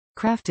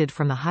Crafted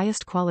from the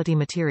highest quality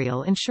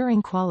material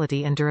ensuring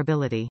quality and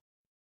durability.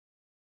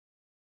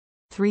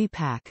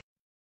 3-pack.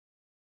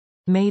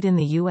 Made in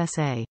the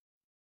USA.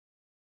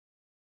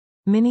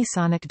 Mini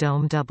Sonic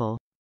Dome Double.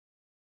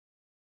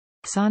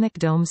 Sonic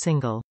Dome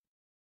Single.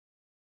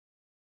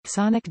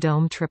 Sonic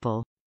Dome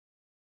Triple.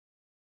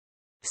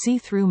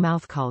 Thru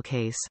Mouth Call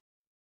Case.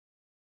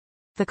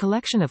 The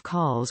collection of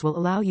calls will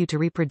allow you to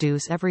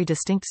reproduce every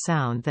distinct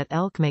sound that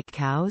elk make: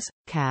 cows,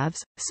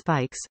 calves,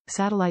 spikes,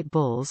 satellite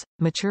bulls,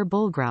 mature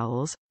bull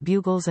growls,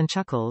 bugles and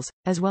chuckles,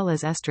 as well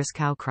as estrus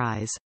cow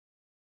cries.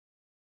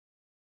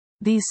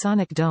 These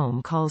sonic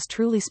dome calls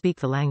truly speak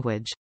the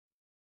language.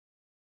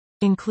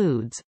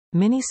 Includes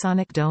Mini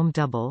Sonic Dome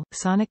Double,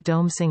 Sonic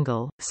Dome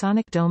Single,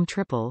 Sonic Dome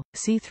Triple,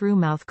 Thru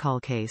Mouth Call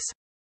Case.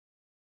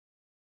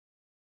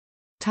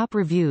 Top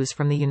reviews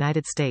from the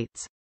United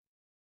States.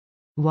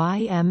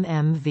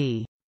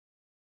 YMMV.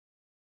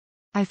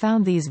 I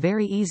found these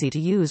very easy to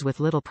use with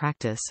little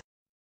practice.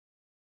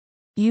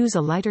 Use a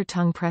lighter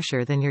tongue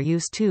pressure than you're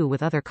used to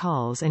with other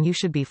calls and you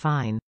should be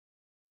fine.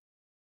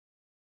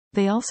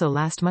 They also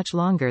last much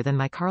longer than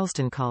my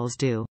Carleston calls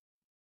do.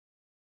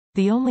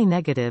 The only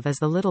negative is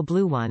the little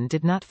blue one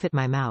did not fit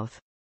my mouth.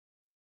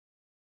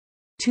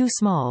 Too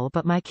small,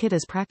 but my kid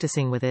is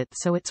practicing with it,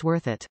 so it's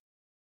worth it.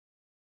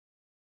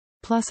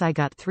 Plus I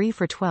got 3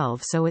 for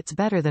 $12, so it's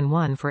better than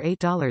 1 for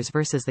 $8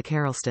 versus the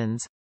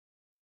Carlestons.